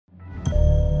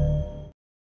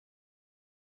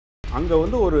அங்கே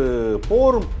வந்து ஒரு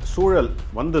போர் சூழல்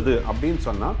வந்தது அப்படின்னு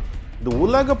சொன்னால் இது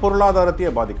உலக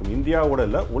பொருளாதாரத்தையே பாதிக்கும். இந்தியாவோட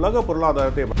இல்லை, உலக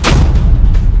பொருளாதாரத்தையே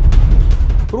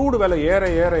க்ரூடு விலை ஏற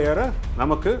ஏற ஏற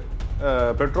நமக்கு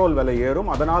பெட்ரோல் விலை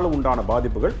ஏறும். அதனால் உண்டான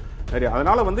பாதிப்புகள் நிறைய.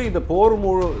 அதனால் வந்து இந்த போர்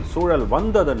சூழல்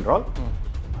வந்ததென்றால்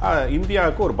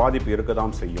இந்தியாவுக்கு ஒரு பாதிப்பு இருக்க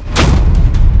தான் செய்யும்.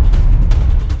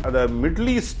 அந்த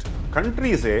மிடில் ஈஸ்ட்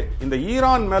கண்ட்ரீஸே இந்த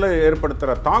ஈரான் மேலே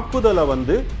ஏற்படுத்துகிற தாக்குதலை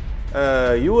வந்து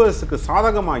யூஎஸ்க்கு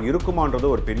சாதகமாக இருக்குமான்றது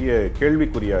ஒரு பெரிய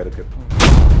கேள்விக்குறியாக இருக்குது.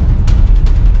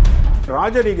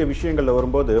 ராஜரீக விஷயங்களில்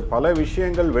வரும்போது பல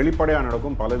விஷயங்கள் வெளிப்படையாக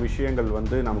நடக்கும், பல விஷயங்கள்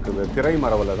வந்து நமக்கு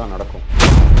திரைமறைவில் தான் நடக்கும்.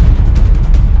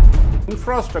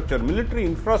 இன்ஃப்ராஸ்ட்ரக்சர், மிலிட்ரி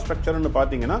இன்ஃப்ராஸ்ட்ரக்சர்னு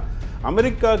பார்த்தீங்கன்னா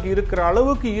அமெரிக்காவுக்கு இருக்கிற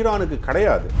அளவுக்கு ஈரானுக்கு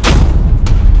கிடையாது.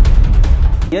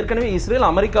 ஏற்கனவே இஸ்ரேல்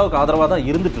அமெரிக்காவுக்கு ஆதரவாக தான்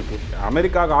இருந்துட்டு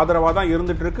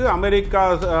இருக்கு.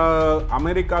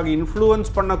 அமெரிக்காவுக்கு இன்ஃப்ளூயன்ஸ்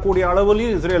பண்ணக்கூடிய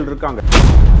அளவுலையும் இஸ்ரேல் இருக்காங்க.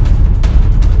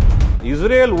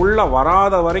 இஸ்ரேல் உள்ள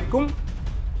வராத வரைக்கும்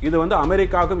இது வந்து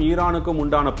அமெரிக்காவுக்கும் ஈரானுக்கும்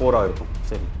உண்டான போரா இருக்கும்.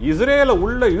 சரி, இஸ்ரேலை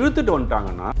உள்ள இழுத்துட்டு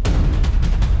வந்துட்டாங்கன்னா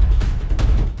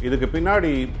இதுக்கு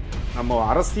பின்னாடி நம்ம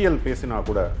அரசியல் பேசினா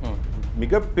கூட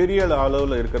மிகப்பெரிய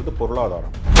அளவில் இருக்கிறது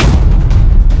பொருளாதாரம்.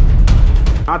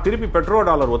 நான் திருப்பி பெட்ரோ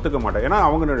டாலர் ஒத்துக்க மாட்டேன். ஏன்னா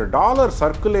அவங்களுடைய டாலர்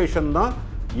சர்க்குலேஷன் தான்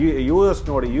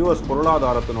யூஎஸ்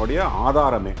பொருளாதாரத்தினுடைய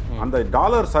ஆதாரமே. அந்த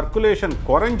டாலர் சர்க்குலேஷன்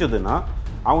குறைஞ்சதுன்னா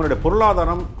அவங்களுடைய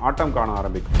பொருளாதாரம் ஆட்டம் காண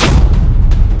ஆரம்பிக்கும்.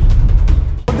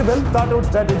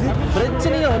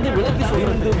 பிரச்சனையை வந்து விலக்கி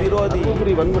சொல்லிருந்து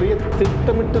விரோதி வன்முறையை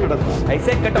திட்டமிட்டு நடக்கும்.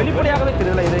 வெளிப்படையாகவே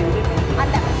தெரியல.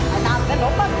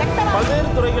 பல்வேறு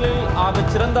துறைகளில் ஆக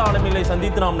சிறந்த ஆளுமைகளை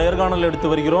சந்தித்து நாம் நேர்காணல் எடுத்து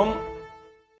வருகிறோம்.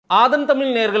 ஆதன்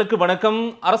தமிழ் நேயர்களுக்கு வணக்கம்.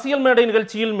 அரசியல் மேடை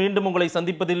நிகழ்ச்சியில் மீண்டும் உங்களை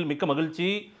சந்திப்பதில் மிக்க மகிழ்ச்சி.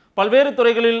 பல்வேறு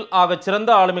துறைகளில் ஆக சிறந்த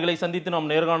ஆளுமைகளை சந்தித்து நாம்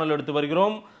நேர்காணல் எடுத்து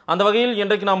வருகிறோம். அந்த வகையில்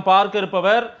இன்றைக்கு நாம் பார்க்க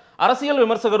இருப்பவர் அரசியல்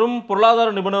விமர்சகரும் பொருளாதார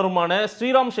நிபுணருமான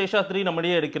ஸ்ரீராம் சேஷாத்ரி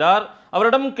நம்மிடையே இருக்கிறார்.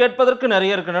 அவரிடம் கேட்பதற்கு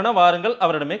நிறைய இருக்கின்றன, வாருங்கள்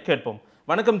அவரிடமே கேட்போம்.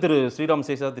 வணக்கம் திரு ஸ்ரீராம்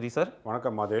சேஷாத்ரி சார்.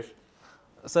 வணக்கம் மாதேஷ்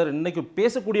சார். இன்னைக்கு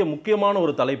பேசக்கூடிய முக்கியமான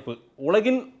ஒரு தலைப்பு,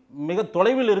 உலகின் மிக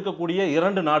தொலைவில் இருக்கக்கூடிய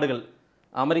இரண்டு நாடுகள்,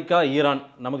 அமெரிக்கா, ஈரான்.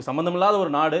 நமக்கு சம்மந்தமில்லாத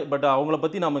ஒரு நாடு, பட் அவங்கள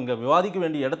பற்றி நாம் இங்கே விவாதிக்க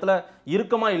வேண்டிய இடத்துல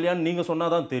இருக்கமா இல்லையான்னு நீங்கள்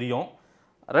சொன்னால் தான் தெரியும்.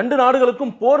 ரெண்டு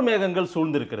நாடுகளுக்கும் போர் மேகங்கள்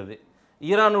சூழ்ந்திருக்கிறது.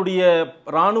 ஈரானுடைய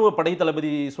இராணுவ படை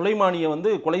தளபதி சுலைமானியை வந்து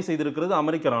கொலை செய்திருக்கிறது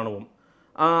அமெரிக்க இராணுவம்.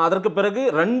 அதற்கு பிறகு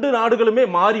ரெண்டு நாடுகளுமே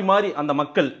மாறி மாறி அந்த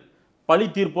மக்கள் பழி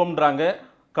தீர்ப்போம்ன்றாங்க.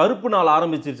 கருப்பு நாள்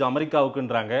ஆரம்பிச்சிருச்சு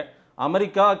அமெரிக்காவுக்குன்றாங்க.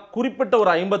 அமெரிக்கா குறிப்பிட்ட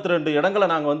ஒரு 52 இடங்களை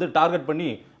நாங்கள் வந்து டார்கெட் பண்ணி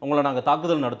உங்களை நாங்கள்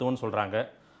தாக்குதல் நடத்துவோம்னு சொல்கிறாங்க.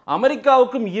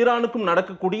 அமெரிக்காவுக்கும் ஈரானுக்கும்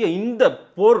நடக்கக்கூடிய இந்த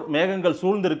போர் மேகங்கள்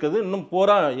சூழ்ந்திருக்குது. இன்னும்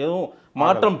போரா எதுவும்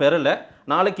மாற்றம் பெறல.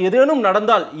 நாளைக்கு ஏதேனும்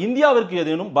நடந்தால் இந்தியாவிற்கு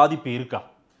ஏதேனும் பாதிப்பு இருக்கா?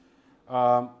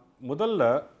 முதல்ல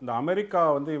இந்த அமெரிக்கா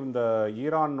வந்து இந்த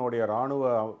ஈரானுடைய இராணுவ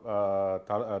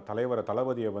தலைவரை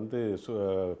தளபதியை வந்து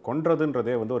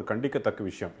கொன்றதுன்றதே வந்து ஒரு கண்டிக்கத்தக்க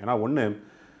விஷயம். ஏன்னா ஒன்று,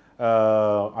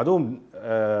 அதுவும்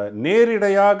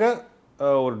நேரிடையாக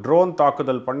ஒரு ட்ரோன்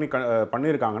தாக்குதல்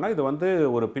பண்ணியிருக்காங்கன்னா இது வந்து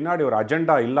ஒரு பின்னாடி ஒரு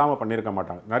அஜெண்டா இல்லாமல் பண்ணியிருக்க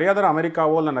மாட்டாங்க. நிறையா தடவை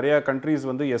அமெரிக்காவோ இல்லை நிறையா கண்ட்ரீஸ்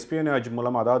வந்து எஸ்பியனேஜ்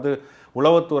மூலமாக, அதாவது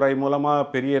உளவுத்துறை மூலமாக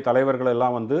பெரிய தலைவர்கள்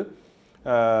எல்லாம் வந்து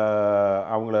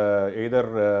அவங்கள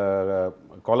எதர்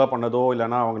கொலை பண்ணதோ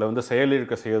இல்லைன்னா அவங்கள வந்து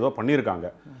செயலிழக்க செய்யதோ பண்ணியிருக்காங்க.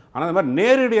 ஆனால் அந்த மாதிரி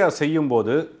நேரடியாக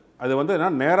செய்யும்போது அது வந்து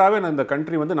நேராகவே நான் இந்த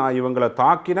கண்ட்ரி வந்து நான் இவங்களை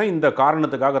தாக்கினா இந்த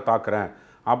காரணத்துக்காக தாக்குறேன்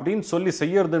அப்படின்னு சொல்லி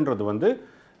செய்யறதுன்றது வந்து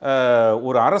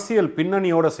ஒரு அரசியல்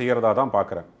பின்னணியோடு செய்கிறதா தான்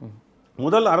பார்க்குறேன்.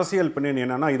 முதல் அரசியல் பின்னணி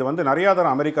என்னென்னா, இது வந்து நிறையா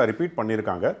தடவை அமெரிக்கா ரிப்பீட்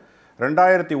பண்ணியிருக்காங்க.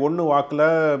 2001 வாக்கில்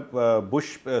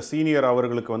புஷ் சீனியர்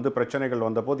அவர்களுக்கு வந்து பிரச்சனைகள்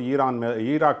வந்தபோது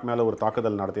ஈராக் மேலே ஒரு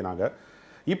தாக்குதல் நடத்தினாங்க.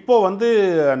 இப்போ வந்து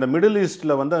அந்த மிடில்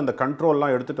ஈஸ்ட்டில் வந்து அந்த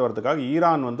கண்ட்ரோல்லாம் எடுத்துகிட்டு வரதுக்காக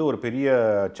ஈரான் வந்து ஒரு பெரிய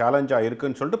சேலஞ்சாக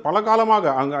இருக்குதுன்னு சொல்லிட்டு பல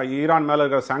காலமாக அங்கே ஈரான் மேலே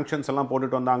இருக்கிற சாங்ஷன்ஸ் எல்லாம்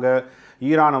போட்டுட்டு வந்தாங்க.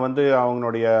 ஈரானை வந்து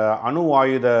அவங்களுடைய அணு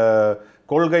ஆயுத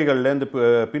கொள்கைகள்லேருந்து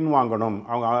பின்வாங்கணும்,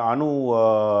 அவங்க அணு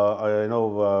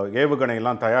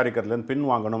ஏவுகணையெல்லாம் தயாரிக்கிறதுலேருந்து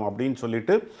பின்வாங்கணும் அப்படின்னு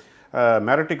சொல்லிட்டு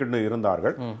மிரட்டிக்கிட்டு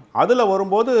இருந்தார்கள். அதில்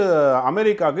வரும்போது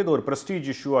அமெரிக்காவுக்கு இது ஒரு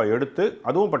ப்ரெஸ்டீஜ் இஷ்யூவாக எடுத்து,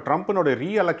 அதுவும் இப்போ ட்ரம்ப்பினுடைய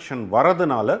ரீஎலெக்ஷன்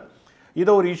வரதுனால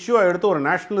இதை ஒரு இஷ்யூவாக எடுத்து ஒரு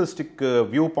நேஷ்னலிஸ்டிக்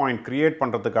வியூ பாயிண்ட் கிரியேட்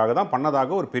பண்ணுறதுக்காக தான்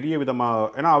பண்ணதாக ஒரு பெரிய விதமாக.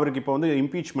 ஏன்னா அவருக்கு இப்போ வந்து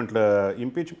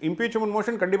இம்பீச்மெண்ட்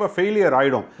மோஷன் கண்டிப்பாக ஃபெயிலியர்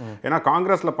ஆகிடும். ஏன்னா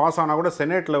காங்கிரஸில் பாஸ் ஆனால் கூட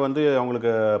செனேட்டில் வந்து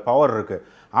அவங்களுக்கு பவர் இருக்குது.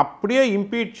 அப்படியே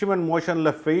இம்பீச்மெண்ட்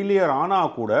மோஷனில் ஃபெயிலியர்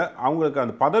ஆனால் கூட அவங்களுக்கு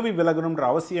அந்த பதவி விலகணுன்ற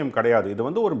அவசியம் கிடையாது. இது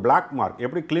வந்து ஒரு பிளாக் மார்க்.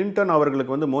 எப்படி கிளின்டன்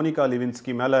அவர்களுக்கு வந்து மோனிகா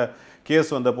லிவின்ஸ்கி மேலே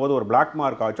கேஸ் வந்த போது ஒரு பிளாக்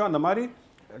மார்க் ஆச்சோ, அந்த மாதிரி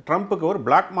ட்ரம்ப்புக்கு ஒரு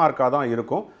பிளாக் மார்க்காக தான்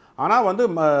இருக்கும். ஆனால் வந்து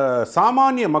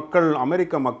சாமானிய மக்கள்,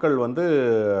 அமெரிக்க மக்கள் வந்து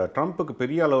ட்ரம்ப்புக்கு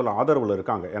பெரிய அளவில் ஆதரவில்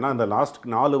இருக்காங்க. ஏன்னா இந்த லாஸ்ட்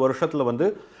 4 வருஷத்தில் வந்து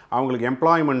அவங்களுக்கு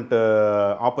எம்ப்ளாய்மெண்ட்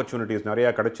ஆப்பர்ச்சுனிட்டிஸ்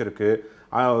நிறையா கிடைச்சிருக்கு.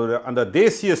 அந்த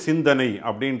தேசிய சிந்தனை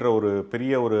அப்படின்ற ஒரு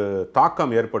பெரிய ஒரு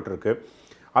தாக்கம் ஏற்பட்டிருக்கு.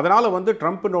 அதனால் வந்து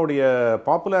ட்ரம்ப்பினுடைய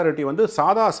பாப்புலாரிட்டி வந்து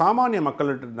சாமானிய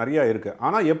மக்கள்கிட்ட நிறையா இருக்குது.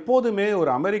 ஆனால் எப்போதுமே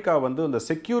ஒரு அமெரிக்கா வந்து இந்த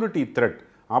செக்யூரிட்டி த்ரெட்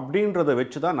அப்படின்றத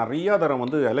வச்சு தான் நிறையா தரம்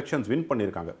வந்து எலெக்ஷன்ஸ் வின்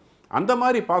பண்ணியிருக்காங்க. அந்த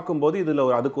மாதிரி பார்க்கும்போது இதில்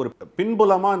அதுக்கு ஒரு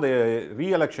பின்புலமாக இந்த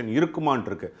ரீஎலெக்ஷன் இருக்குமான்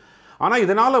இருக்கு. ஆனால்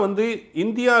இதனால் வந்து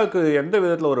இந்தியாவுக்கு எந்த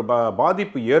விதத்தில் ஒரு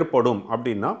பாதிப்பு ஏற்படும்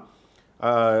அப்படின்னா,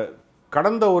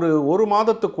 கடந்த ஒரு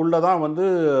மாதத்துக்குள்ளே தான் வந்து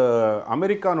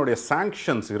அமெரிக்கானுடைய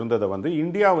சாங்ஷன்ஸ் இருந்ததை வந்து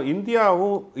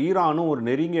இந்தியாவும் ஈரானும் ஒரு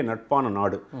நெருங்கிய நட்பான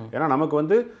நாடு. ஏன்னா நமக்கு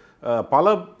வந்து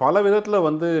பல விதத்தில்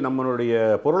வந்து நம்மளுடைய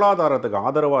பொருளாதாரத்துக்கு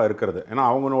ஆதரவாக இருக்கிறது. ஏன்னா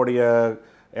அவங்களுடைய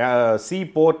சி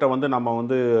போர்ட்டை வந்து நம்ம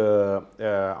வந்து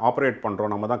ஆப்ரேட்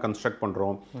பண்ணுறோம், நம்ம தான் கன்ஸ்ட்ரக்ட்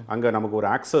பண்ணுறோம், அங்கே நமக்கு ஒரு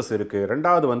ஆக்சஸ் இருக்குது.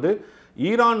 ரெண்டாவது வந்து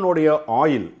ஈரானுடைய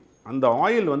ஆயில், அந்த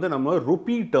ஆயில் வந்து நம்ம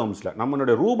ருப்பி டேர்ம்ஸில்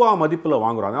நம்மளுடைய ரூபா மதிப்பில்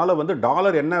வாங்குகிறோம். அதனால் வந்து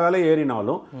டாலர் என்ன வேலை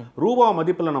ஏறினாலும் ரூபா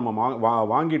மதிப்பில் நம்ம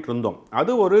வாங்கிட்டு இருந்தோம்.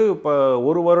 அது இப்போ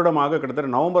ஒரு வருடமாக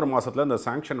கிட்டத்தட்ட நவம்பர் மாதத்தில் இந்த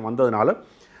சாங்ஷன் வந்ததுனால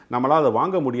நம்மளால் அதை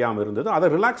வாங்க முடியாமல் இருந்தது.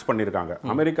 அதை ரிலாக்ஸ் பண்ணியிருக்காங்க.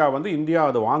 அமெரிக்கா வந்து இந்தியா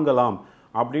அதை வாங்கலாம்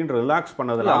அப்படின்னு ரிலாக்ஸ்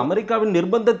பண்ணதில்ல. அமெரிக்காவின்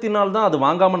நிர்பந்தத்தினால் தான் அது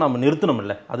வாங்காம நம்ம நிறுத்தணும்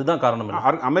இல்லை, அதுதான் காரணம்.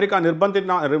 அமெரிக்கா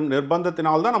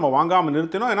நிர்பந்தத்தினால் தான் நம்ம வாங்காமல்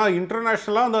நிறுத்தினோம். ஏன்னா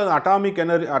இன்டர்நேஷ்னலாக அந்த அட்டாமிக்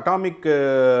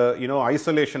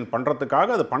ஐசோலேஷன்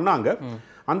பண்ணுறதுக்காக அது பண்ணாங்க.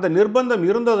 அந்த நிர்பந்தம்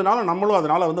இருந்ததுனால நம்மளும்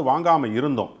அதனால் வந்து வாங்காமல்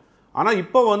இருந்தோம். ஆனால்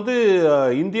இப்போ வந்து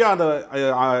இந்தியா அந்த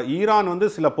ஈரான் வந்து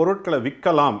சில பொருட்களை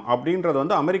விற்கலாம் அப்படின்றது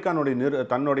வந்து அமெரிக்கானுடைய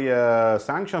தன்னுடைய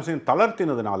சாங்ஷன்ஸையும்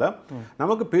தளர்த்தினதுனால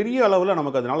நமக்கு பெரிய அளவில்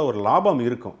நமக்கு அதனால ஒரு லாபம்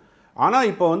இருக்கும். ஆனால்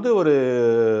இப்போ வந்து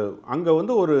அங்கே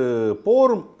வந்து ஒரு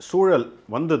போர் சூழல்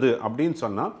வந்தது அப்படின்னு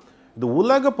சொன்னால் இது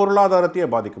உலக பொருளாதாரத்தையே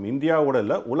பாதிக்கும். இந்தியாவோட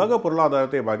இல்லை, உலக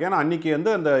பொருளாதாரத்தையே பாதிக்கும். ஏன்னா அன்றைக்கி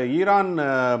வந்து அந்த ஈரான்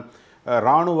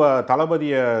இராணுவ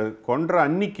தளபதியை கொன்ற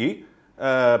அன்னைக்கு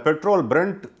பெட்ரோல்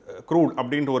பிரெண்ட் க்ரூட்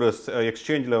அப்படின்ற ஒரு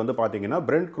எக்ஸ்சேஞ்சில் வந்து பார்த்தீங்கன்னா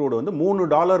பிரெண்ட் க்ரூட் வந்து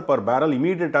 $3 per barrel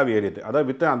இமீடியட்டாகவே ஏறிது.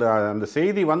 அதாவது அந்த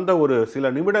செய்தி வந்த ஒரு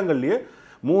சில நிமிடங்கள்லேயே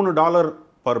 $3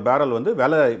 per barrel வந்து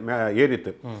விலை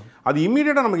ஏறித்து. அது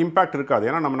இம்மீடியட்டாக நமக்கு இம்பேக்ட் இருக்காது.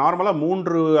 ஏன்னா நம்ம நார்மலாக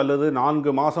 3 அல்லது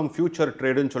 4 மாதம் ஃபியூச்சர்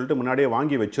ட்ரேடுன்னு சொல்லிட்டு முன்னாடியே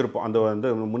வாங்கி வச்சுருப்போம். அந்த வந்து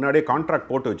முன்னாடியே கான்ட்ராக்ட்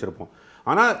போட்டு வச்சுருப்போம்.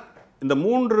 ஆனால் இந்த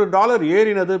 $3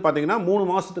 ஏறினது பார்த்தீங்கன்னா 3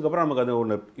 மாதத்துக்கு அப்புறம் நமக்கு அது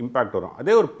ஒன்று இம்பேக்ட் வரும்.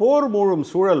 அதே ஒரு போர் மூழும்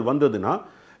சூழல் வந்ததுன்னா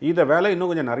இதை வேலை இன்னும்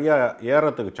கொஞ்சம் நிறையா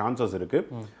ஏறத்துக்கு சான்சஸ்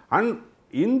இருக்குது. அண்ட்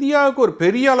இந்தியாவுக்கு ஒரு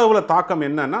பெரிய அளவில் தாக்கம்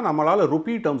என்னன்னா, நம்மளால்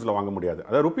ருப்பி டேர்ம்ஸில் வாங்க முடியாது.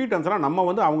 அதாவது ருப்பி டேர்ம்ஸ்னால் நம்ம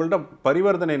வந்து அவங்கள்ட்ட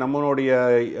பரிவர்த்தனை, நம்மளுடைய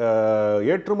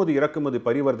ஏற்றுமதி இறக்குமதி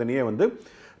பரிவர்த்தனையே வந்து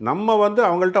நம்ம வந்து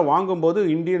அவங்கள்ட்ட வாங்கும்போது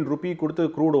இந்தியன் ருப்பி கொடுத்து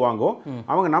க்ரூடு வாங்குவோம்.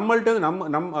 அவங்க நம்மள்ட்ட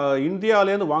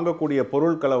இந்தியாவிலேருந்து வாங்கக்கூடிய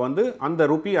பொருட்களை வந்து அந்த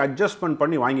ருப்பி அட்ஜஸ்ட்மெண்ட்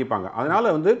பண்ணி வாங்கிப்பாங்க.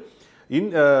 அதனால் வந்து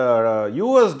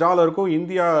US டாலருக்கும்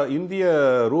இந்திய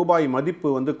ரூபாய் மதிப்பு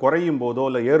வந்து குறையும் போதோ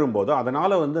இல்லை ஏறும் போதோ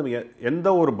அதனால் வந்து எந்த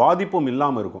ஒரு பாதிப்பும்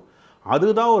இல்லாமல் இருக்கும்.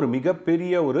 அதுதான் ஒரு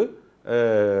மிகப்பெரிய ஒரு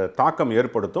தாக்கம்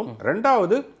ஏற்படுத்தும்.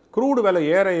 ரெண்டாவது, க்ரூடு விலை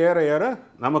ஏற ஏற ஏற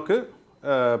நமக்கு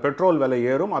பெட்ரோல் விலை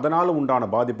ஏறும். அதனால் உண்டான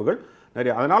பாதிப்புகள்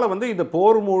நிறைய. அதனால் வந்து இந்த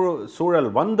போர் சூழல்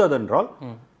வந்ததென்றால்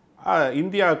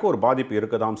இந்தியாவுக்கு ஒரு பாதிப்பு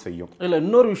இருக்க தான் செய்யும். இல்லை,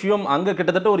 இன்னொரு விஷயம், அங்கே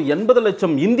கிட்டத்தட்ட ஒரு 80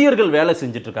 லட்சம் இந்தியர்கள் வேலை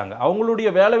செஞ்சுட்டு இருக்காங்க. அவங்களுடைய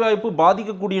வேலை வாய்ப்பு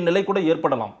பாதிக்கக்கூடிய நிலை கூட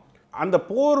ஏற்படலாம். அந்த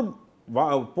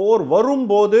போர்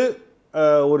வரும்போது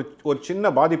ஒரு சின்ன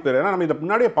பாதிப்பு. ஏன்னா நம்ம இதை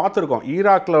முன்னாடியே பார்த்துருக்கோம்.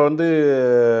 ஈராக்கில் வந்து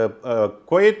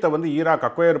குவைத்தை வந்து ஈராக்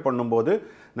அக்வயர் பண்ணும்போது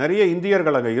நிறைய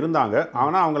இந்தியர்கள் அங்கே இருந்தாங்க.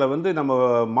 ஆனால் அவங்கள வந்து நம்ம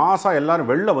மாதம்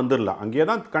எல்லாரும் வெளில வந்துடலாம், அங்கேயே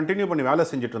தான் கண்டினியூ பண்ணி வேலை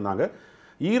செஞ்சுட்டு இருந்தாங்க.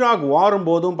 ஈராக் வாரும்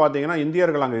போதும் பார்த்தீங்கன்னா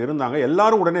இந்தியர்கள் அங்கே இருந்தாங்க,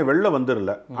 எல்லாரும் உடனே வெளில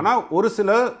வந்துடல. ஆனால் ஒரு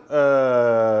சில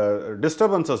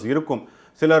டிஸ்டர்பன்சஸ் இருக்கும்.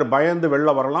 சிலர் பயந்து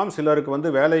வெளில வரலாம், சிலருக்கு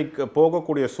வந்து வேலைக்கு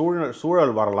போகக்கூடிய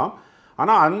சூழல் வரலாம்.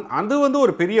 ஆனால் அது வந்து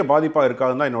ஒரு பெரிய பாதிப்பாக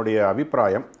இருக்காதுன்னு தான் என்னுடைய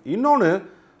அபிப்பிராயம். இன்னொன்று,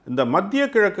 இந்த மத்திய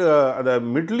கிழக்கு அந்த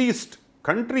மிடில் ஈஸ்ட்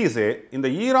கண்ட்ரீஸே இந்த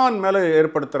ஈரான் மேலே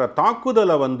ஏற்படுத்துகிற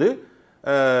தாக்குதலை வந்து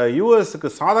யூஎஸ்க்கு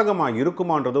சாதகமாக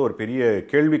இருக்குமான்றது ஒரு பெரிய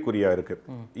கேள்விக்குறியாக இருக்குது.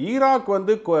 ஈராக்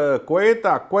வந்து குவைத்தை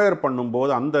அக்வயர்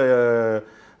பண்ணும்போது, அந்த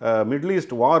மிடில்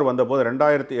ஈஸ்ட் வார் வந்தபோது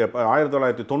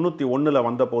 1991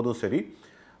 வந்த போதும் சரி,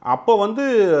 அப்போ வந்து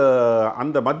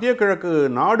அந்த மத்திய கிழக்கு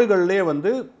நாடுகள்லேயே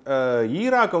வந்து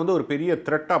ஈராக்கை வந்து ஒரு பெரிய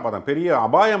த்ரெட்டாக பார்த்தாங்க, பெரிய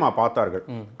அபாயமாக பார்த்தார்கள்.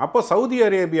 அப்போ சவுதி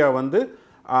அரேபியா வந்து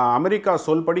அமெரிக்கா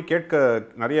சொல்படி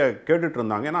நிறைய கேட்டுட்டு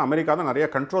இருந்தாங்க. ஏன்னா அமெரிக்கா தான் நிறைய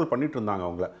கண்ட்ரோல் பண்ணிட்டு இருந்தாங்க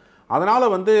அவங்கள.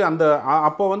 அதனால் வந்து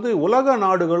அப்போ வந்து உலக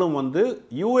நாடுகளும் வந்து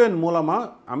UN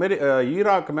மூலமாக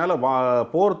ஈராக் மேலே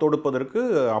போர் தொடுப்பதற்கு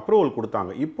அப்ரூவல்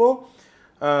கொடுத்தாங்க.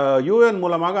 இப்போது UN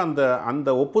மூலமாக அந்த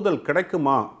ஒப்புதல்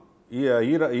கிடைக்குமா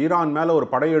ஈரான் மேலே ஒரு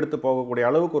படையெடுத்து போகக்கூடிய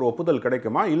அளவுக்கு ஒரு ஒப்புதல்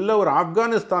கிடைக்குமா, இல்லை ஒரு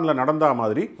ஆப்கானிஸ்தானில் நடந்தா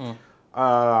மாதிரி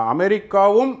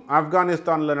அமெரிக்காவும்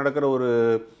ஆப்கானிஸ்தானில் நடக்கிற ஒரு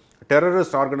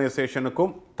டெரரிஸ்ட்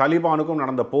ஆர்கனைசேஷனுக்கும் தாலிபானுக்கும்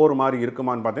நடந்த போர் மாதிரி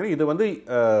இருக்குமான்னு பார்த்தீங்கன்னா இது வந்து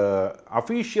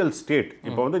அஃபீஷியல் ஸ்டேட்.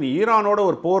 இப்போ வந்து ஈரானோட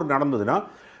ஒரு போர் நடந்ததுன்னா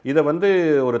இதை வந்து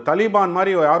ஒரு தாலிபான்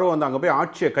மாதிரி யாரும் வந்து அங்கே போய்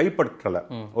ஆட்சியை கைப்பற்றலை,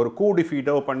 ஒரு கூ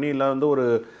டிஃபீட்டோ பண்ணி இல்லை வந்து ஒரு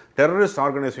டெரரிஸ்ட்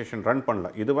ஆர்கனைசேஷன் ரன் பண்ணல.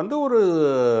 இது வந்து ஒரு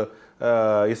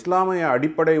இஸ்லாமிய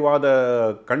அடிப்படைவாத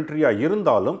கண்ட்ரியாக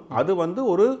இருந்தாலும் அது வந்து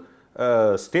ஒரு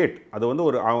ஸ்டேட், அது வந்து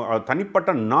ஒரு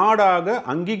தனிப்பட்ட நாடாக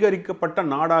அங்கீகரிக்கப்பட்ட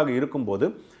நாடாக இருக்கும்போது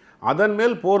அதன்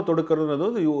மேல் போர் தொடுக்கிறது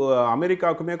வந்து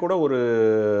அமெரிக்காவுக்குமே கூட ஒரு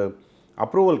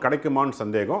அப்ரூவல் கிடைக்குமான்னு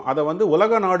சந்தேகம். அதை வந்து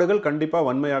உலக நாடுகள் கண்டிப்பாக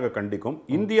வன்மையாக கண்டிக்கும்.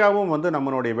 இந்தியாவும் வந்து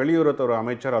நம்மளுடைய வெளியுறவுத்துறை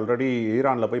அமைச்சர் ஆல்ரெடி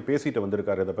ஈரானில் போய் பேசிட்டு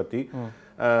வந்திருக்காரு. இதை பற்றி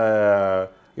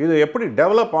இது எப்படி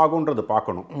டெவலப் ஆகுன்றது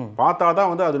பார்க்கணும். பார்த்தா தான்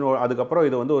வந்து அதுக்கப்புறம்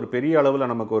இது வந்து ஒரு பெரிய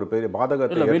அளவில் நமக்கு ஒரு பெரிய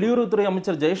பாதகத்தை. வெளியுறவுத்துறை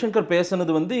அமைச்சர் ஜெய்சங்கர்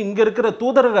பேசினது வந்து இங்க இருக்கிற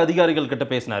தூதரக அதிகாரிகள் கிட்ட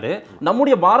பேசினாரு.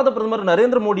 நம்முடைய பாரத பிரதமர்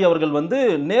நரேந்திர மோடி அவர்கள் வந்து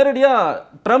நேரடியா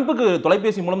ட்ரம்புக்கு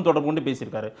தொலைபேசி மூலம் தொடர்பு கொண்டு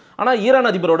பேசியிருக்காரு. ஆனா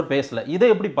ஈரான் அதிபரோட பேசல. இதை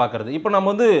எப்படி பார்க்கறது? இப்போ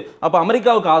நம்ம வந்து அப்ப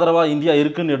அமெரிக்காவுக்கு ஆதரவா இந்தியா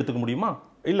இருக்குன்னு எடுத்துக்க முடியுமா?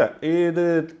 இல்லை, இது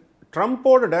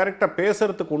ட்ரம்போட டைரக்டாக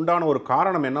பேசுறதுக்கு உண்டான ஒரு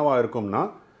காரணம் என்னவா இருக்கும்னா,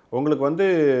 உங்களுக்கு வந்து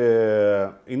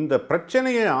இந்த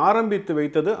பிரச்சனையை ஆரம்பித்து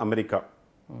வைத்தது அமெரிக்கா.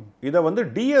 இதை வந்து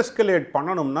டீஎஸ்கலேட்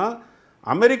பண்ணணும்னா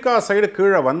அமெரிக்கா சைடு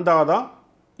கீழே வந்தாதான்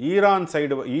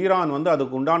ஈரான் வந்து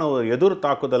அதுக்கு உண்டான ஒரு எதிர்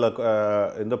தாக்குதலை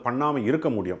இந்த பண்ணாமல் இருக்க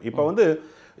முடியும். இப்போ வந்து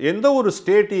எந்த ஒரு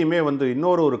ஸ்டேட்டையுமே வந்து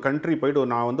இன்னொரு கண்ட்ரி போய்ட்டு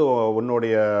நான் வந்து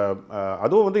உன்னுடைய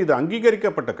அதுவும் வந்து இது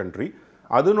அங்கீகரிக்கப்பட்ட கண்ட்ரி,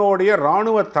 அதனுடைய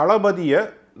இராணுவ தளபதியை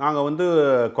நாங்கள் வந்து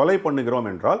கொலை பண்ணுகிறோம்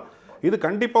என்றால் இது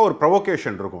கண்டிப்பாக ஒரு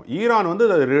ப்ரொவோகேஷன் இருக்கும். ஈரான் வந்து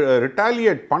அதை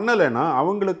ரிட்டாலியேட் பண்ணலைன்னா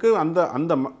அவங்களுக்கு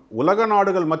அந்த உலக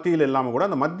நாடுகள் மத்தியில் இல்லாமல் கூட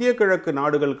அந்த மத்திய கிழக்கு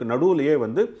நாடுகளுக்கு நடுவுலையே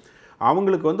வந்து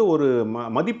அவங்களுக்கு வந்து ஒரு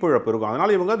மதிப்பிழப்பு இருக்கும்.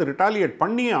 அதனால் இவங்க அதை ரிட்டாலியேட்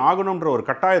பண்ணியே ஆகணுன்ற ஒரு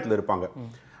கட்டாயத்தில் இருப்பாங்க.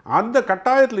 அந்த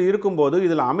கட்டாயத்தில் இருக்கும்போது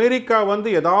இதில் அமெரிக்கா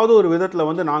வந்து ஏதாவது ஒரு விதத்தில்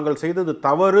வந்து நாங்கள் செய்தது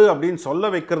தவறு அப்படின்னு சொல்ல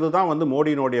வைக்கிறது தான் வந்து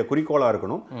மோடியினுடைய குறிக்கோளாக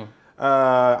இருக்கணும்.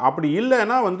 அப்படி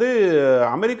இல்லைன்னா வந்து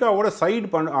அமெரிக்காவோட சைடு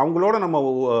அவங்களோட நம்ம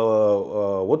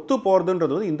ஒத்து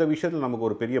போகிறதுன்றது வந்து இந்த விஷயத்தில் நமக்கு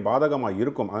ஒரு பெரிய பாதகமாக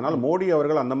இருக்கும். அதனால் மோடி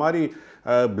அவர்கள் அந்த மாதிரி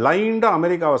பிளைண்டாக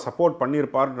அமெரிக்காவை சப்போர்ட்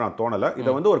பண்ணியிருப்பார்னு நான் தோணலை.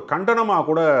 இதை வந்து ஒரு கண்டனமாக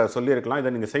கூட சொல்லியிருக்கலாம்.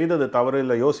 இதை நீங்கள் செய்தது தவறு,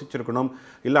 இல்லை யோசிச்சிருக்கணும்,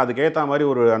 இல்லை அதுக்கேற்ற மாதிரி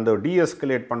ஒரு அந்த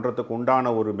டீஎஸ்கலேட் பண்ணுறதுக்கு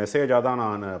உண்டான ஒரு மெசேஜாக தான்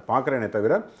நான் பார்க்குறேனே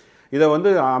தவிர இதை வந்து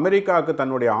அமெரிக்காவுக்கு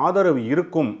தன்னுடைய ஆதரவு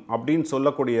இருக்கும் அப்படின்னு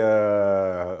சொல்லக்கூடிய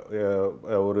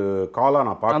ஒரு காலாக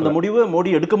நான் பார்க்க. அந்த முடிவை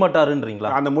மோடி எடுக்க மாட்டாருன்றீங்களா?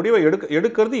 அந்த முடிவை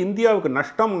எடுக்கிறது இந்தியாவுக்கு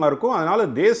நஷ்டமாக இருக்கும். அதனால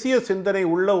தேசிய சிந்தனை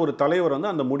உள்ள ஒரு தலைவர்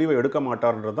வந்து அந்த முடிவை எடுக்க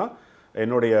மாட்டார்ன்றது தான்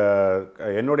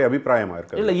என்னுடைய அபிப்பிராயமாக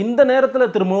இருக்கு. இல்லை, இந்த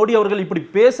நேரத்தில் திரு மோடி அவர்கள் இப்படி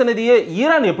பேசினதையே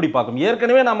ஈரான் எப்படி பார்க்கும்?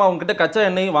 ஏற்கனவே நம்ம அவங்க கிட்ட கச்சா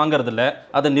எண்ணெய் வாங்குறதில்ல,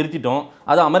 அதை நிறுத்திட்டோம்,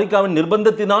 அது அமெரிக்காவின்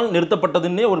நிர்பந்தத்தினால்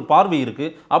நிறுத்தப்பட்டதுன்னே ஒரு பார்வை இருக்கு.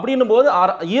 அப்படின்னும் போது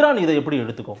ஈரான் இதை எப்படி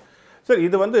எடுத்துக்கும்? சார்,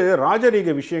 இது வந்து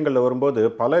ராஜரீக விஷயங்களில் வரும்போது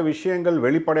பல விஷயங்கள்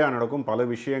வெளிப்படையாக நடக்கும், பல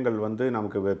விஷயங்கள் வந்து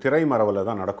நமக்கு திரைமறைவில்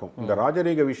தான் நடக்கும். இந்த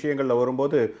ராஜரீக விஷயங்களில்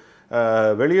வரும்போது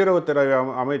வெளியுறவுத்துறை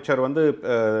அமைச்சர் வந்து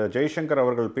ஜெய்சங்கர்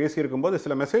அவர்கள் பேசியிருக்கும்போது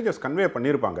சில மெசேஜஸ் கன்வே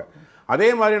பண்ணியிருப்பாங்க. அதே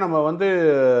மாதிரி நம்ம வந்து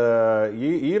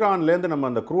ஈரான்லேருந்து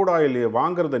நம்ம அந்த க்ரூட் ஆயில்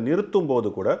வாங்குறதை நிறுத்தும்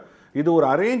போது கூட இது ஒரு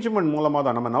அரேஞ்ச்மெண்ட் மூலமாக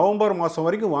தான். நம்ம நவம்பர் மாதம்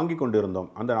வரைக்கும் வாங்கி கொண்டு இருந்தோம்.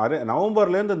 அந்த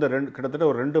நவம்பர்லேருந்து இந்த கிட்டத்தட்ட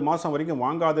ஒரு 2 மாதம் வரைக்கும்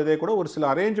வாங்காததே கூட ஒரு சில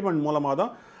அரேஞ்ச்மெண்ட் மூலமாக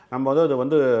தான் நம்ம வந்து அதை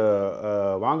வந்து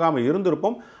வாங்காமல்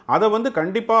இருந்திருப்போம். அதை வந்து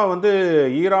கண்டிப்பாக வந்து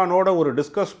ஈரானோட ஒரு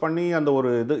டிஸ்கஸ் பண்ணி அந்த ஒரு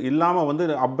இது இல்லாமல் வந்து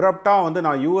அப்ரப்டாக வந்து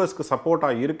நான் யூஎஸ்க்கு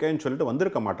சப்போர்ட்டாக இருக்கேன்னு சொல்லிட்டு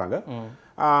வந்திருக்க மாட்டாங்க.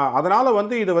 அதனால்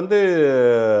வந்து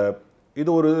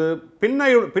இது ஒரு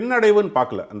பின்னடைவுன்னு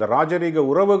பார்க்கல. அந்த ராஜரீக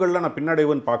உறவுகளில் நான்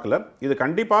பின்னடைவுன்னு பார்க்கல. இது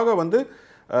கண்டிப்பாக வந்து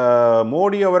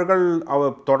மோடி அவர்கள்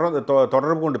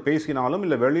தொடர்பு கொண்டு பேசினாலும்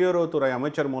இல்லை வெளியுறவுத்துறை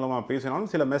அமைச்சர் மூலமாக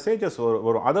பேசினாலும் சில மெசேஜஸ்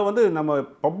வரும். அதை வந்து நம்ம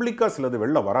பப்ளிக்காக சிலது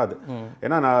வெளில வராது.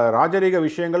 ஏன்னா ராஜரீக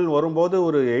விஷயங்கள் வரும்போது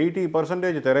ஒரு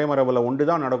 80% திரைமறைவில் ஒன்று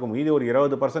தான் நடக்கும். மீதி ஒரு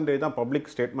 20% தான்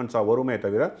பப்ளிக் ஸ்டேட்மெண்ட்ஸாக வருமே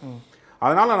தவிர.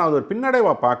 அதனால் நான் அது ஒரு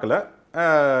பின்னடைவாக பார்க்கல.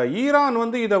 ஈரான்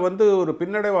வந்து இதை வந்து ஒரு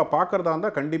பின்னடைவாக பார்க்குறதா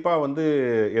இருந்தால் கண்டிப்பாக வந்து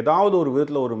ஏதாவது ஒரு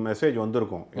விதத்தில் ஒரு மெசேஜ்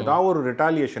வந்திருக்கும், ஏதாவது ஒரு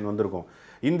ரிட்டாலியேஷன் வந்திருக்கும்.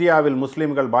 இந்தியாவில்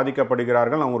முஸ்லீம்கள்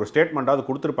பாதிக்கப்படுகிறார்கள் அவங்க ஒரு ஸ்டேட்மெண்ட்டாவது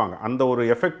கொடுத்துருப்பாங்க. அந்த ஒரு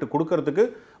எஃபெக்ட் கொடுக்கறதுக்கு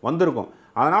வந்திருக்கும்.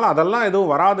 அதனால் அதெல்லாம்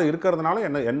எதுவும் வராது இருக்கிறதுனால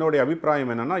என்னுடைய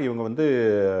அபிப்பிராயம் என்னென்னா இவங்க வந்து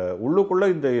உள்ளுக்குள்ளே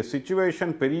இந்த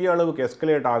சிச்சுவேஷன் பெரிய அளவுக்கு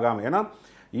எஸ்கலேட் ஆகாமல், ஏன்னா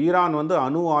ஈரான் வந்து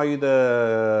அணு ஆயுத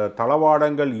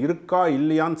தளவாடங்கள் இருக்கா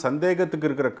இல்லையான்னு சந்தேகத்துக்கு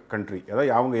இருக்கிற கண்ட்ரி.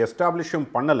 அதாவது அவங்க எஸ்டாப்ளிஷும்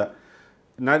பண்ணலை.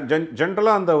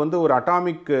 ஜென்ரலாக அந்த வந்து ஒரு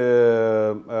அட்டாமிக்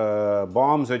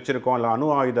பாம்ஸ் வச்சுருக்கோம் இல்லை அணு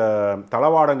ஆயுத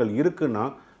தளவாடங்கள் இருக்குன்னா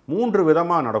 3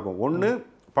 விதமாக நடக்கும். ஒன்று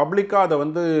பப்ளிக்காக அதை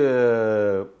வந்து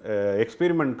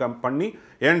எக்ஸ்பெரிமெண்ட் பண்ணி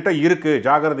என்கிட்ட இருக்குது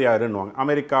ஜாகிரதையாக இருன்னுவாங்க.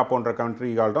 அமெரிக்கா போன்ற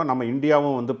கண்ட்ரிகள்தான், நம்ம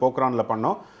இந்தியாவும் வந்து போக்ரானில்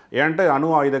பண்ணோம், என்கிட்ட அணு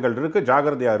ஆயுதங்கள் இருக்குது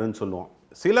ஜாகிரதையாக இருன்னு சொல்லுவோம்.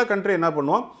 சில கண்ட்ரி என்ன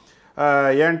பண்ணுவோம்,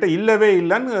 என்கிட்ட இல்லவே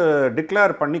இல்லைன்னு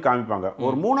டிக்ளேர் பண்ணி காமிப்பாங்க.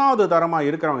 ஒரு மூணாவது தரமாக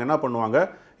இருக்கிறவங்க என்ன பண்ணுவாங்க,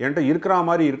 என்கிட்ட இருக்கிற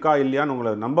மாதிரி இருக்கா இல்லையான்னு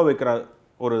உங்களை நம்ப வைக்கிற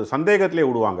ஒரு சந்தேகத்திலே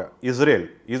விடுவாங்க.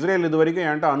 இஸ்ரேல் இது வரைக்கும்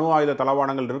என்கிட்ட அணு ஆயுத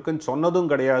தளவாடங்கள் இருக்குன்னு சொன்னதும்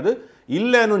கிடையாது,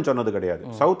 இல்லைன்னு சொன்னது கிடையாது.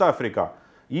 சவுத் ஆப்பிரிக்கா,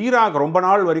 ஈராக் ரொம்ப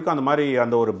நாள் வரைக்கும் அந்த மாதிரி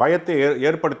அந்த ஒரு பயத்தை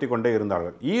ஏற்படுத்தி கொண்டே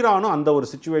இருந்தார்கள். ஈரானும் அந்த ஒரு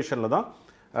சிச்சுவேஷனில் தான்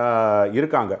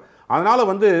இருக்காங்க. அதனால்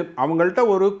வந்து அவங்கள்ட்ட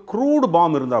ஒரு க்ரூட்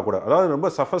பாம் இருந்தால் கூட, அதாவது ரொம்ப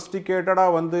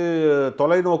சஃபஸ்டிகேட்டடாக வந்து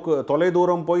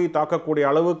தொலைதூரம் போய் தாக்கக்கூடிய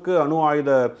அளவுக்கு அணு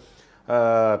ஆயுத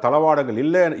தளவாடங்கள்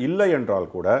இல்லை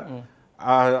என்றால் கூட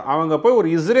அவங்க போய் ஒரு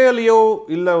இஸ்ரேலியோ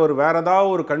இல்லை ஒரு வேற ஏதாவது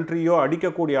ஒரு கண்ட்ரியோ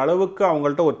அடிக்கக்கூடிய அளவுக்கு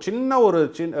அவங்கள்ட்ட ஒரு சின்ன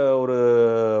ஒரு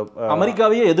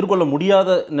அமெரிக்காவையே எதிர்கொள்ள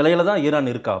முடியாத நிலையில தான் ஈரான்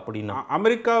இருக்கா அப்படின்னா?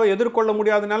 அமெரிக்காவை எதிர்கொள்ள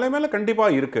முடியாத நிலைமையில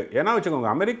கண்டிப்பாக இருக்கு. ஏன்னா வச்சுக்கோங்க,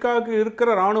 அமெரிக்காவுக்கு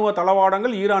இருக்கிற ராணுவ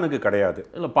தளவாடங்கள் ஈரானுக்கு கிடையாது.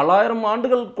 இல்லை, பல்லாயிரம்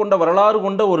ஆண்டுகள் கொண்ட வரலாறு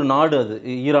கொண்ட ஒரு நாடு அது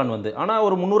ஈரான் வந்து. ஆனால்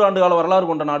ஒரு 300 ஆண்டு கால வரலாறு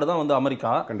கொண்ட நாடு தான் வந்து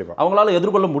அமெரிக்கா. கண்டிப்பாக அவங்களால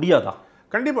எதிர்கொள்ள முடியாதா?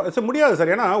 கண்டிப்பாக முடியாது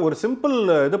சார். ஏன்னா ஒரு சிம்பிள்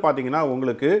இது பார்த்தீங்கன்னா,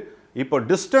 உங்களுக்கு இப்போ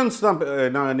டிஸ்டன்ஸ் தான்.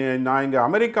 நான் இங்கே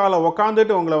அமெரிக்காவில்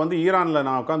உட்காந்துட்டு உங்களை வந்து ஈரானில்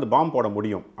நான் உட்காந்து பாம்பு போட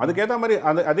முடியும். அதுக்கேற்ற மாதிரி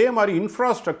அதே மாதிரி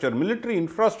இன்ஃப்ராஸ்ட்ரக்சர், மிலிட்ரி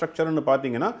இன்ஃப்ராஸ்ட்ரக்சர்னு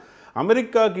பார்த்தீங்கன்னா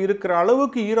அமெரிக்காவுக்கு இருக்கிற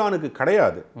அளவுக்கு ஈரானுக்கு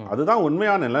கிடையாது. அதுதான்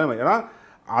உண்மையான நிலைமை. ஏன்னா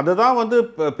அதுதான் வந்து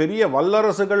பெரிய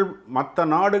வல்லரசுகள், மற்ற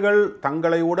நாடுகள்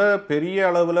தங்களை விட பெரிய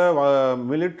அளவில்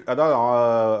அதாவது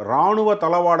இராணுவ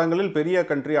தளவாடங்களில் பெரிய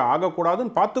கண்ட்ரியாக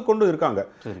ஆகக்கூடாதுன்னு பார்த்து கொண்டு இருக்காங்க.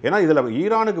 ஏன்னா இதில்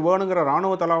ஈரானுக்கு வேணுங்கிற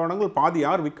இராணுவ தளவாடங்கள் பாதி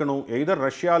யார் விற்கணும்? எதர்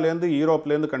ரஷ்யாலேருந்து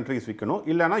யூரோப்லேருந்து கண்ட்ரிஸ் விற்கணும்,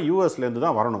 இல்லைனா யூஎஸ்லேருந்து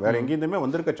தான் வரணும். வேறு எங்கேயுமே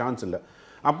வந்திருக்க சான்ஸ் இல்லை.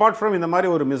 அப்பார்ட் ஃப்ரம் இந்த மாதிரி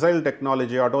ஒரு மிசைல்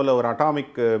டெக்னாலஜி இல்லை ஒரு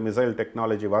அட்டாமிக் மிசைல்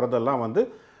டெக்னாலஜி வரதெல்லாம் வந்து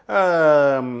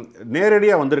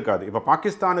நேரடியாக வந்திருக்காது. இப்போ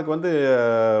பாகிஸ்தானுக்கு வந்து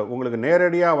உங்களுக்கு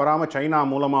நேரடியாக வராமல் சைனா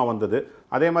மூலமாக வந்தது.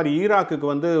 அதே மாதிரி ஈராக்குக்கு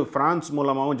வந்து பிரான்ஸ்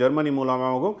மூலமாகவும் ஜெர்மனி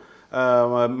மூலமாகவும்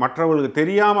மற்றவர்களுக்கு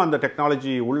தெரியாமல் அந்த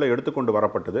டெக்னாலஜி உள்ளே எடுத்துக்கொண்டு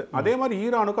வரப்பட்டது. அதே மாதிரி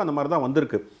ஈரானுக்கும் அந்த மாதிரி தான்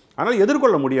வந்திருக்கு. அதனால்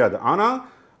எதிர்கொள்ள முடியாது. ஆனால்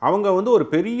அவங்க வந்து ஒரு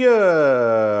பெரிய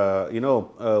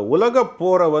உலக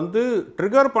போரை வந்து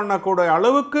ட்ரிகர் பண்ணக்கூடிய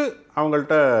அளவுக்கு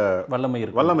அவங்கள்ட்ட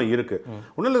வல்லமை இருக்கு.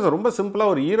 ஒன்றும் இல்லை சார், ரொம்ப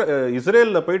சிம்பிளாக ஒரு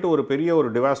இஸ்ரேலில் போயிட்டு ஒரு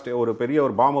பெரிய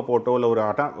ஒரு பாம்பை போட்டோ இல்லை ஒரு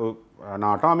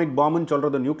நான் அட்டாமிக் பாம்புன்னு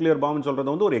சொல்கிறது, நியூக்ளியர் பாம்புன்னு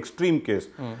சொல்கிறது வந்து ஒரு எக்ஸ்ட்ரீம் கேஸ்.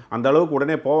 அந்த அளவுக்கு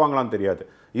உடனே போவாங்களான்னு தெரியாது.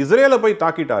 இஸ்ரேலை போய்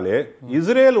தாக்கிட்டாலே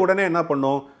இஸ்ரேல் உடனே என்ன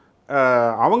பண்ணும்,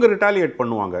 அவங்க ரிட்டாலியேட்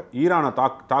பண்ணுவாங்க ஈரானை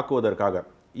தாக்குவதற்காக.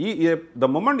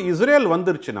 த மொமெண்ட் இஸ்ரேல்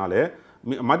வந்துருச்சுனாலே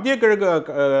மத்திய கிழக்கு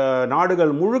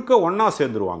நாடுகள் முழுக்க ஒன்னா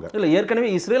சேர்ந்துருவாங்க. இல்லை, ஏற்கனவே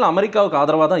இஸ்ரேல் அமெரிக்காவுக்கு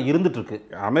ஆதரவாக தான் இருந்துட்டு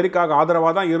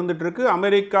இருக்கு.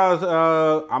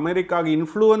 அமெரிக்காவுக்கு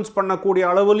இன்ஃப்ளூயன்ஸ் பண்ணக்கூடிய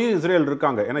அளவுலையும் இஸ்ரேல்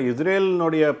இருக்காங்க. ஏன்னா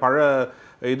இஸ்ரேலினுடைய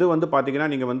இது வந்து பார்த்தீங்கன்னா,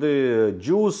 நீங்கள் வந்து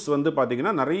ஜூஸ் வந்து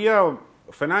பார்த்தீங்கன்னா நிறைய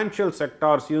ஃபினான்ஷியல்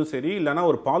செக்டார்ஸையும் சரி, இல்லைனா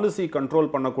ஒரு பாலிசி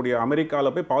கண்ட்ரோல் பண்ணக்கூடிய,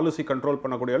 அமெரிக்காவில் போய் பாலிசி கண்ட்ரோல்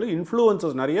பண்ணக்கூடிய அளவு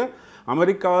இன்ஃப்ளூயன்சஸ் நிறைய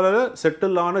அமெரிக்காவில்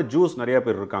செட்டில் ஆன ஜூஸ் நிறைய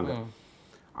பேர் இருக்காங்க.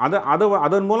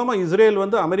 அதன் மூலமாக இஸ்ரேல்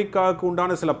வந்து அமெரிக்காவுக்கு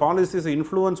உண்டான சில பாலிசிஸை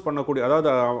இன்ஃப்ளூயன்ஸ் பண்ணக்கூடிய, அதாவது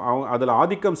அதில்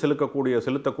ஆதிக்கம்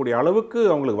செலுத்தக்கூடிய அளவுக்கு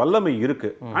அவங்களுக்கு வல்லமை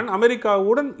இருக்குது. அண்ட்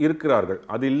அமெரிக்காவுடன் இருக்கிறார்கள்,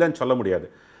 அது இல்லைன்னு சொல்ல முடியாது.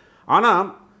 ஆனால்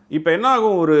இப்போ என்ன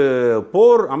ஆகும், ஒரு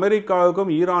போர்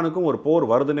அமெரிக்காவுக்கும் ஈரானுக்கும் ஒரு போர்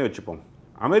வருதுன்னே வச்சுப்போம்.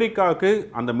 அமெரிக்காவுக்கு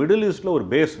அந்த மிடில் ஈஸ்டில் ஒரு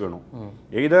பேஸ் வேணும்.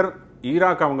 எய்தர்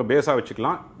ஈராக் அவங்க பேஸாக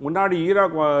வச்சுக்கலாம். முன்னாடி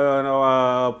ஈராக்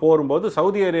போரும்போது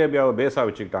சவுதி அரேபியாவை பேஸாக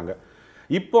வச்சுக்கிட்டாங்க.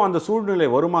 இப்போ அந்த சூழ்நிலை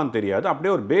வருமானு தெரியாது.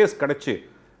 அப்படியே ஒரு பேஸ் கிடச்சி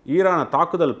ஈரானை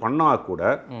தாக்குதல் பண்ணால் கூட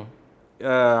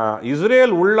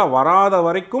இஸ்ரேல் உள்ள வராத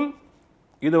வரைக்கும்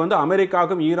இது வந்து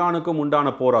அமெரிக்காவுக்கும் ஈரானுக்கும்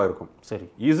உண்டான போராக இருக்கும். சரி,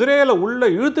 இஸ்ரேலை உள்ளே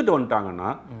இழுத்துட்டு வந்துட்டாங்கன்னா,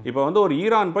 இப்போ வந்து ஒரு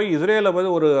ஈரான் போய் இஸ்ரேலை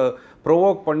வந்து ஒரு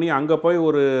ப்ரொவோக் பண்ணி அங்கே போய்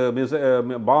ஒரு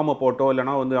பாம்பை போட்டோ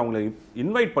இல்லைனா வந்து அவங்களை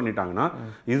இன்வைட் பண்ணிட்டாங்கன்னா,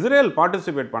 இஸ்ரேல்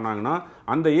பார்ட்டிசிபேட் பண்ணாங்கன்னா,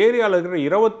 அந்த ஏரியாவில் இருக்கிற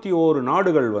 21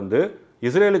 நாடுகள் வந்து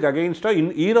இஸ்ரேலுக்கு அகெயின்ஸ்டாக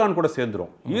ஈரான் கூட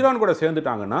சேர்ந்துடும். ஈரான் கூட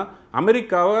சேர்ந்துட்டாங்கன்னா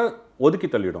அமெரிக்காவை ஒதுக்கி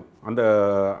தள்ளிடும்.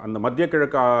 அந்த மத்திய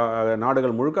கிழக்கு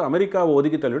நாடுகள் முழுக்க அமெரிக்காவை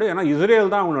ஒதுக்கி தள்ளிடும். ஏன்னா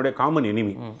இஸ்ரேல் தான் அவனுடைய காமன்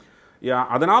எனிமி.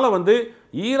 அதனால் வந்து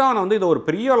ஈரான் வந்து இதை ஒரு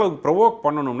பெரிய அளவுக்கு ப்ரொவோக்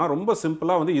பண்ணணும்னா ரொம்ப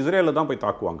சிம்பிளாக வந்து இஸ்ரேலில் தான் போய்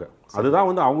தாக்குவாங்க. அதுதான்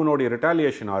வந்து அவங்களுடைய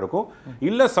ரிட்டாலியேஷனாக இருக்கும்.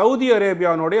 இல்லை சவுதி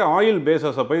அரேபியானுடைய ஆயில்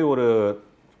பேசஸை போய் ஒரு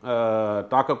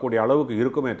தாக்கக்கூடிய அளவுக்கு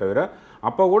இருக்குமே தவிர,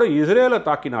 அப்போ கூட இஸ்ரேலை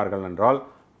தாக்கினார்கள் என்றால்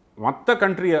மற்ற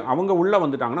கண்ட்ரியை அவங்க உள்ளே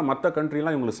வந்துட்டாங்கன்னா மற்ற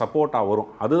கண்ட்ரிலாம் இவங்களுக்கு சப்போர்ட்டாக வரும்.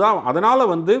 அதனால்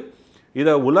வந்து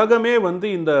இதை உலகமே வந்து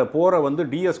இந்த போரை வந்து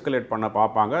டீஎஸ்கலேட் பண்ண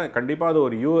பார்ப்பாங்க. கண்டிப்பாக அது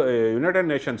ஒரு யுனைடெட்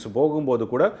நேஷன்ஸ் போகும்போது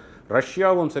கூட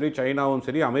ரஷ்யாவும் சரி சைனாவும்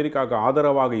சரி அமெரிக்காவுக்கு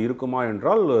ஆதரவாக இருக்குமா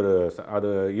என்றால் அது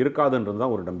இருக்காதுன்றது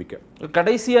தான் ஒரு நம்பிக்கை.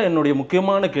 கடைசியாக என்னுடைய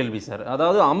முக்கியமான கேள்வி சார்,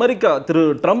 அதாவது அமெரிக்கா திரு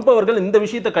ட்ரம்ப் அவர்கள் இந்த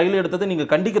விஷயத்தை கையில் எடுத்தது நீங்கள்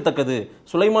கண்டிக்கத்தக்கது,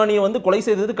 சுலைமானியை வந்து கொலை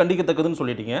செய்தது கண்டிக்கத்தக்கதுன்னு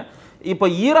சொல்லிட்டீங்க. இப்போ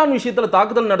ஈரான் விஷயத்தில்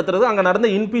தாக்குதல் நடத்துறது, அங்கே நடந்த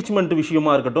இம்பீச்மெண்ட்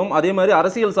விஷயமா இருக்கட்டும், அதே மாதிரி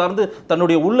அரசியல் சார்ந்து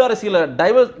தன்னுடைய உள்ள அரசியலை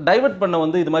டைவர்ட் பண்ண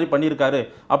வந்து இது மாதிரி பண்ணியிருக்காரு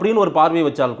அப்படின்னு ஒரு பார்வையை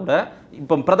வச்சால் கூட,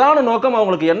 இப்போ பிரதான நோக்கம்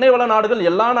அவங்களுக்கு எண்ணெய் வள நாடுகள்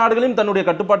எல்லா நாடுகளையும் தன்னுடைய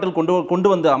கட்டுப்பாட்டில் கொண்டு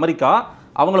வந்து அமெரிக்கா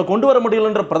அவங்களை கொண்டு வர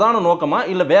முடியலன்ற பிரதான நோக்கமா,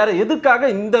 இல்லை வேற எதுக்காக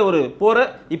இந்த ஒரு போரை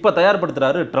இப்போ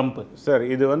தயார்படுத்துறாரு ட்ரம்ப்? சார்,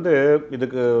 இது வந்து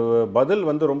இதுக்கு பதில்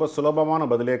வந்து ரொம்ப சுலபமான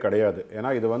பதிலே கிடையாது. ஏன்னா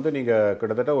இது வந்து நீங்கள்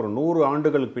கிட்டத்தட்ட ஒரு 100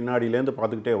 ஆண்டுகளுக்கு பின்னாடியிலேருந்து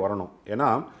பார்த்துக்கிட்டே வரணும். ஏன்னா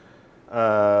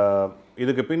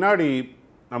இதுக்கு பின்னாடி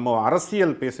நம்ம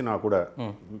அரசியல் பேசினா கூட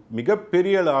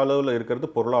மிகப்பெரிய அளவில் இருக்கிறது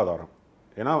பொருளாதாரம்.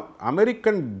 ஏன்னா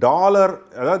அமெரிக்கன் டாலர்,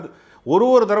 அதாவது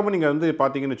ஒரு தடவை நீங்கள் வந்து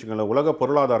பார்த்தீங்கன்னு வச்சுக்கோங்களேன், உலக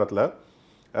பொருளாதாரத்தில்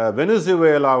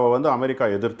வெனிசுவேலாவை வந்து அமெரிக்கா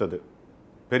எதிர்த்தது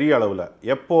பெரிய அளவில்.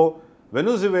 எப்போ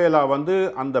வெனிசுவேலா வந்து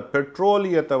அந்த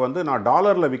பெட்ரோலியத்தை வந்து நான்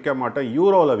டாலரில் விற்க மாட்டேன்,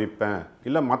 யூரோவில் விற்பேன்,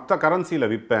 இல்லை மற்ற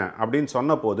கரன்சியில் விற்பேன் அப்படின்னு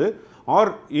சொன்ன போது,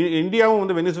 ஆர் இந்தியாவும்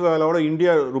வந்து வெனிசுவேலாவோட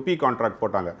இந்தியா ருப்பி கான்ட்ராக்ட்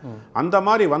போட்டாங்க. அந்த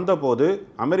மாதிரி வந்தபோது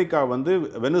அமெரிக்கா வந்து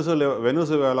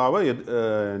வெனிசுவேலாவை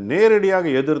நேரடியாக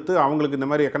எதிர்த்து அவங்களுக்கு இந்த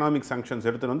மாதிரி எக்கனாமிக் சாங்ஷன்ஸ்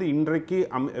எடுத்துகிட்டு வந்து இன்றைக்கு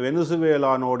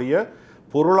வெனிசுவேலானுடைய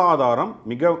பொருளாதாரம்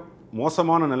மிக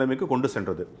மோசமான நிலைமைக்கு கொண்டு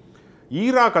சென்றது.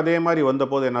 ஈராக் அதே மாதிரி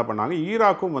வந்தபோது என்ன பண்ணாங்க,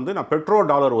 ஈராக்கும் வந்து நான் பெட்ரோ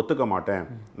டாலர் ஒத்துக்க மாட்டேன்,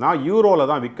 நான் யூரோவில்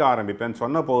தான் விற்க ஆரம்பிப்பேன்னு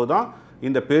சொன்ன போது தான்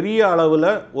இந்த பெரிய அளவில்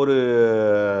ஒரு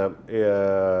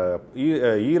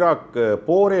ஈராக்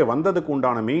போரே வந்ததுக்கு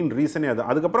உண்டான மெயின் ரீசனே அது.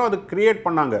 அதுக்கப்புறம் அது கிரியேட்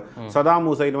பண்ணாங்க. சதாம்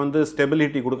ஹுசைன் வந்து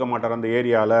ஸ்டெபிலிட்டி கொடுக்க மாட்டார் அந்த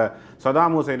ஏரியாவில்,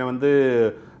 சதாம் ஹுசைனை வந்து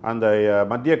அந்த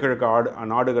மத்திய கிழக்கு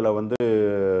நாடுகளை வந்து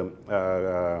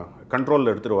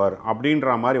கண்ட்ரோலில் எடுத்துருவார்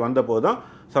அப்படின்ற மாதிரி வந்தபோது தான்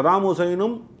சதாம்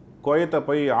ஹுசைனும் குவைத்தை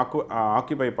போய்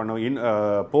ஆக்கிபை பண்ண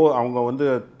அவங்க வந்து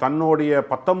தன்னுடைய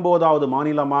 19வது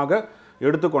மாநிலமாக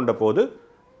எடுத்துக்கொண்ட போது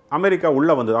அமெரிக்கா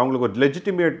உள்ளே வந்தது. அவங்களுக்கு ஒரு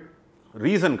லெஜிட்டிமேட்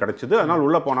ரீசன் கிடைச்சிது, அதனால்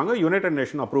உள்ளே போனாங்க, யுனைடெட்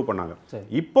நேஷன் அப்ரூவ் பண்ணாங்க.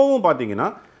 இப்போவும் பார்த்தீங்கன்னா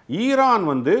ஈரான்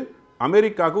வந்து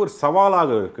அமெரிக்காவுக்கு ஒரு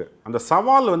சவாலாக இருக்குது. அந்த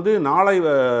சவால் வந்து நாளை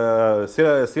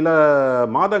சில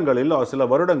மாதங்களில் சில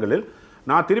வருடங்களில்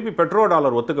நான் திருப்பி பெட்ரோ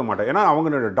டாலர் ஒத்துக்க மாட்டேன். ஏன்னா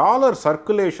அவங்களுடைய டாலர்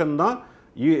சர்க்குலேஷன் தான்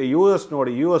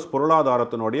யூஎஸ்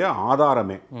பொருளாதாரத்தினுடைய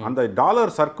ஆதாரமே. அந்த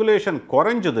டாலர் சர்க்குலேஷன்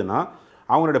குறைஞ்சதுன்னா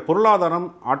அவங்களுடைய பொருளாதாரம்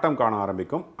ஆட்டம் காண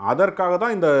ஆரம்பிக்கும். அதற்காக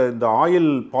தான் இந்த ஆயில்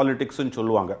பாலிடிக்ஸ்ன்னு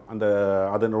சொல்லுவாங்க.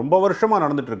 அது ரொம்ப வருஷமாக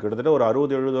நடந்துட்டு இருக்கு. கிட்டத்தட்ட ஒரு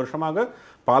 60-70 வருஷமாக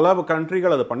பல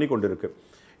கண்ட்ரிகள் அதை பண்ணி கொண்டு இருக்கு.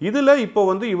 இதில் இப்போ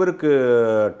வந்து இவருக்கு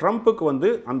ட்ரம்ப்புக்கு வந்து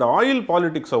அந்த ஆயில்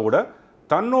பாலிடிக்ஸை விட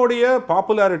தன்னுடைய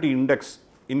பாப்புலாரிட்டி இண்டெக்ஸ்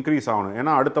இன்க்ரீஸ் ஆகணும்.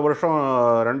 ஏன்னா அடுத்த வருஷம்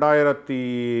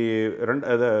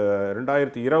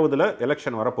 2020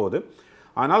 எலெக்ஷன் வரப்போகுது.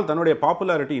 அதனால் தன்னுடைய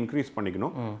பாப்புலாரிட்டி இன்க்ரீஸ்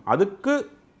பண்ணிக்கணும். அதுக்கு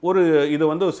இது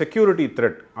வந்து செக்யூரிட்டி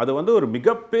த்ரெட், அது வந்து ஒரு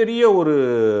மிகப்பெரிய ஒரு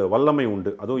வல்லமை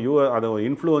உண்டு, அது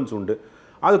இன்ஃப்ளூயன்ஸ் உண்டு.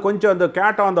 அது கொஞ்சம் அந்த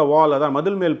கேட் ஆன் த வால், அதான்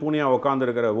மதில் மேல் பூனியாக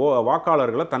உட்காந்துருக்கிற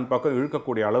வாக்காளர்களை தன் பக்கம்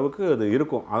இழுக்கக்கூடிய அளவுக்கு அது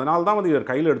இருக்கும். அதனால தான் வந்து இவர்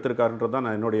கையில் எடுத்திருக்காருன்றது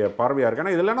தான் என்னுடைய பார்வையாக இருக்குது.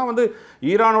 ஏன்னா இதெல்லாம் வந்து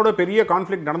ஈரானோட பெரிய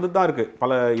கான்ஃப்ளிக்ட் நடந்துட்டு தான் இருக்குது,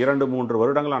 பல 2-3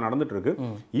 வருடங்களாக நடந்துட்டு இருக்கு.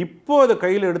 இப்போ அதை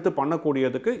கையில் எடுத்து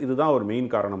பண்ணக்கூடியதுக்கு இதுதான் ஒரு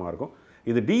மெயின் காரணமாக இருக்கும்.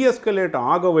 இது டீஎஸ்கலேட்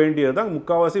ஆக வேண்டியது தான்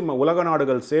முக்கால்வாசி உலக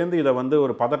நாடுகள் சேர்ந்து இதை வந்து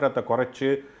ஒரு பதட்டத்தை குறைச்சி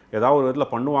ஏதாவது ஒரு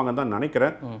விதத்தில் பண்ணுவாங்கன்னு தான்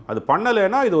நினைக்கிறேன். அது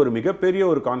பண்ணலைன்னா இது ஒரு மிகப்பெரிய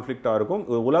ஒரு கான்ஃப்ளிக்டாக இருக்கும்.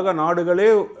 உலக நாடுகளே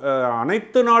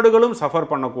அனைத்து நாடுகளும்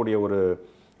சஃபர் பண்ணக்கூடிய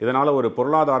இதனால் ஒரு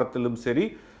பொருளாதாரத்திலும் சரி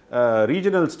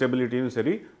ரீஜனல் ஸ்டெபிலிட்டியும்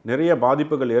சரி நிறைய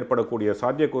பாதிப்புகள் ஏற்படக்கூடிய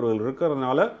சாத்தியக்கூறுகள்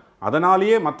இருக்கிறதுனால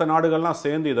அதனாலேயே மற்ற நாடுகள்லாம்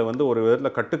சேர்ந்து இதை வந்து ஒரு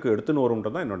விதத்தில் கட்டுக்கு எடுத்துன்னு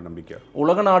வரும்ன்றது தான் என்னோட நம்பிக்கை.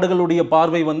 உலக நாடுகளுடைய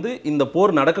பார்வை வந்து இந்த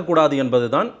போர் நடக்கக்கூடாது என்பது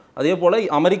தான். அதே போல்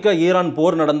அமெரிக்கா ஈரான்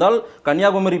போர் நடந்தால்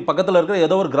கன்னியாகுமரி பக்கத்தில் இருக்கிற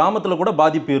ஏதோ ஒரு கிராமத்தில் கூட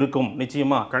பாதிப்பு இருக்கும்,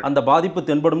 நிச்சயமாக அந்த பாதிப்பு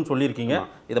தென்படும் சொல்லியிருக்கீங்க.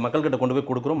 இதை மக்கள்கிட்ட கொண்டு போய்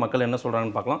கொடுக்குறோம், மக்கள் என்ன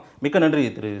சொல்கிறாங்கன்னு பார்க்கலாம். மிக்க நன்றி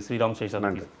திரு ஸ்ரீராம் சேஷன்.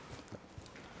 நன்றி.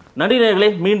 நன்றி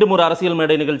நேயர்களே, மீண்டும் ஒரு அரசியல்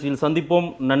மேடை நிகழ்ச்சியில் சந்திப்போம்.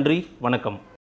 நன்றி, வணக்கம்.